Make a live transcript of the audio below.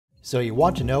So you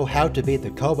want to know how to beat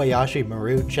the Kobayashi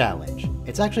Maru challenge.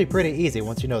 It's actually pretty easy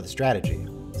once you know the strategy.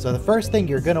 So the first thing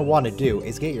you're gonna want to do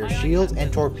is get your shields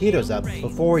and torpedoes up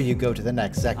before you go to the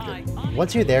next sector.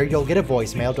 Once you're there, you'll get a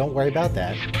voicemail, don't worry about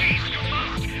that.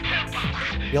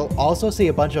 You'll also see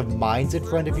a bunch of mines in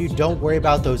front of you, don't worry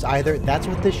about those either, that's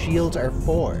what the shields are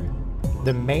for.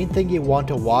 The main thing you want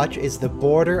to watch is the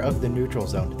border of the neutral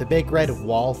zone, the big red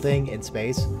wall thing in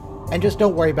space. And just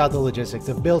don't worry about the logistics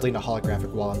of building a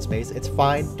holographic wall in space, it's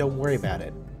fine, don't worry about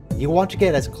it. You want to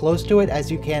get as close to it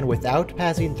as you can without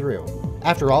passing through.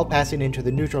 After all, passing into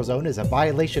the neutral zone is a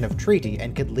violation of treaty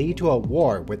and could lead to a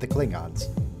war with the Klingons.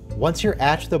 Once you're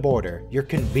at the border, you're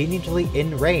conveniently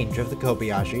in range of the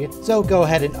Kobayashi, so go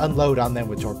ahead and unload on them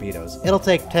with torpedoes. It'll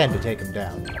take 10 to take them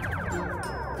down.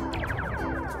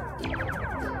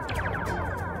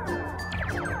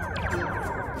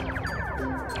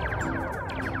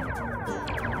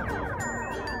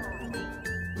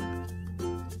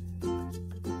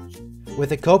 With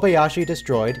the Kobayashi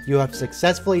destroyed, you have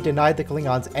successfully denied the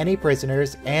Klingons any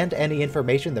prisoners and any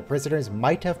information the prisoners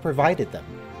might have provided them.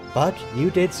 But you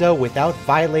did so without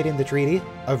violating the treaty,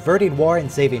 averting war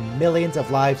and saving millions of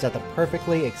lives at the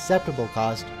perfectly acceptable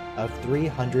cost of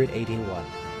 381.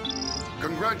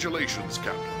 Congratulations,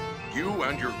 Captain. You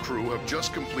and your crew have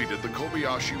just completed the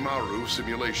Kobayashi Maru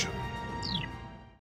simulation.